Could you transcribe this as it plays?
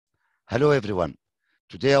Hello everyone.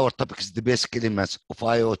 Today our topic is the basic elements of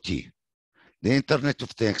IoT. The Internet of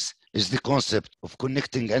Things is the concept of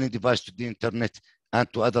connecting any device to the Internet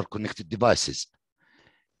and to other connected devices.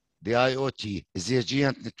 The IoT is a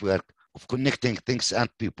giant network of connecting things and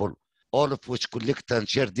people, all of which collect and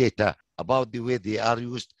share data about the way they are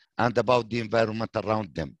used and about the environment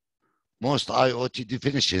around them. Most IoT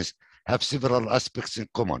definitions have several aspects in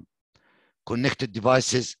common: connected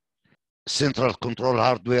devices, central control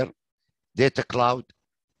hardware, data cloud,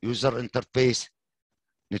 user interface,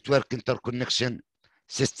 network interconnection,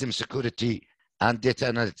 system security, and data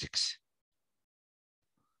analytics.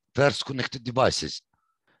 First, connected devices.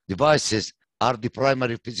 Devices are the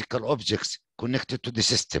primary physical objects connected to the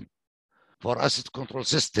system. For asset control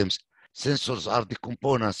systems, sensors are the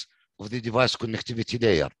components of the device connectivity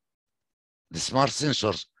layer. The smart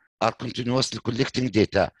sensors are continuously collecting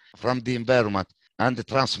data from the environment and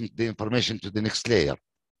transmit the information to the next layer.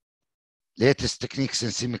 Latest techniques in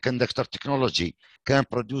semiconductor technology can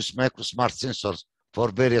produce micro-smart sensors for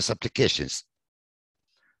various applications.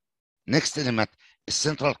 Next element is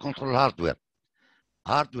central control hardware.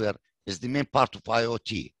 Hardware is the main part of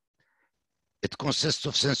IoT. It consists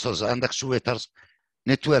of sensors and actuators,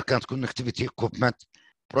 network and connectivity equipment,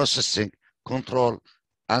 processing, control,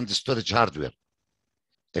 and storage hardware.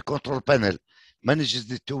 A control panel manages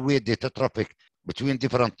the two-way data traffic between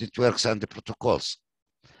different networks and the protocols.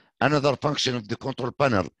 Another function of the control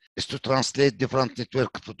panel is to translate different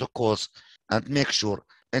network protocols and make sure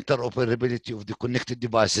interoperability of the connected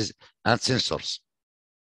devices and sensors.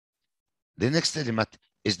 The next element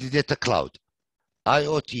is the data cloud.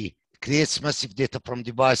 IoT creates massive data from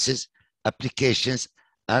devices, applications,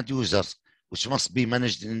 and users, which must be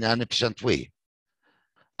managed in an efficient way.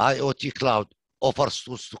 IoT cloud offers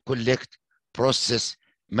tools to collect, process,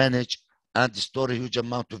 manage, and store a huge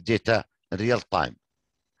amount of data in real time.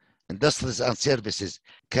 Industries and services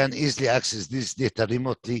can easily access this data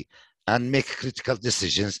remotely and make critical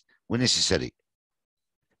decisions when necessary.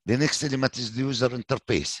 The next element is the user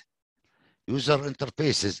interface. User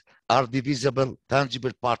interfaces are the visible,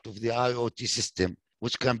 tangible part of the IoT system,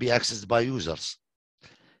 which can be accessed by users.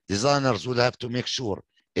 Designers will have to make sure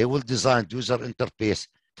a well-designed user interface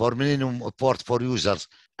for minimum effort for users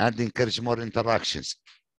and encourage more interactions.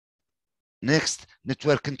 Next,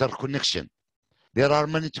 network interconnection. There are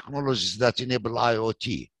many technologies that enable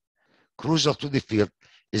IoT. Crucial to the field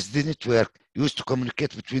is the network used to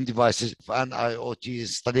communicate between devices of an IoT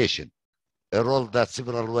installation, a role that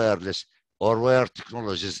several wireless or wired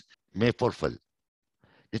technologies may fulfill.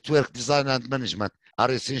 Network design and management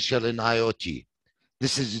are essential in IoT.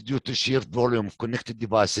 This is due to sheer volume of connected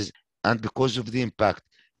devices and because of the impact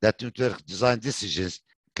that network design decisions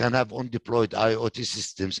can have on deployed IoT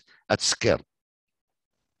systems at scale.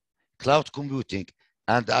 Cloud computing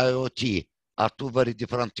and IoT are two very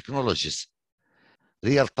different technologies.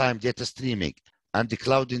 Real-time data streaming and the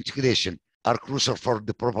cloud integration are crucial for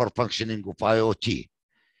the proper functioning of IoT.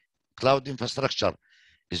 Cloud infrastructure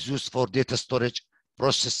is used for data storage,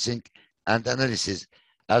 processing, and analysis,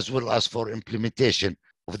 as well as for implementation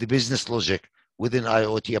of the business logic within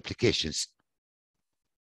IoT applications.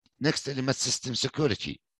 Next element, system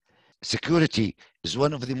security. Security is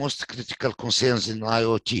one of the most critical concerns in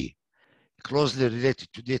IoT, closely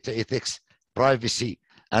related to data ethics, privacy,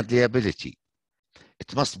 and liability.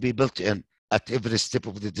 It must be built in at every step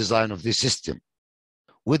of the design of the system.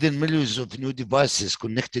 Within millions of new devices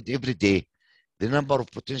connected every day, the number of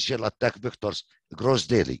potential attack vectors grows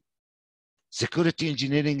daily. Security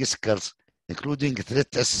engineering skills, including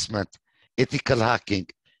threat assessment, ethical hacking,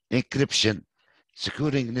 encryption,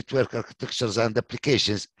 securing network architectures and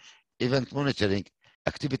applications, event monitoring,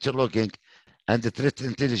 activity logging, and threat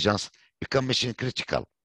intelligence become mission critical.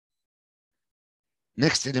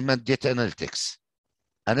 Next element, data analytics.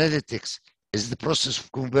 Analytics is the process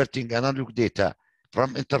of converting analog data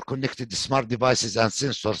from interconnected smart devices and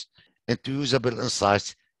sensors into usable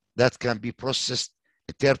insights that can be processed,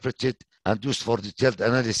 interpreted, and used for detailed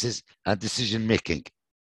analysis and decision making.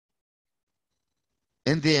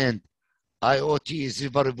 In the end, IoT is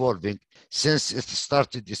ever evolving since it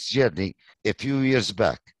started its journey a few years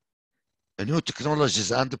back. New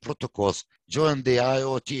technologies and protocols join the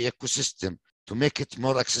IoT ecosystem to make it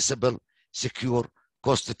more accessible, secure,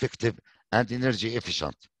 cost-effective, and energy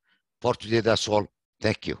efficient. For today, that's all.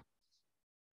 Thank you.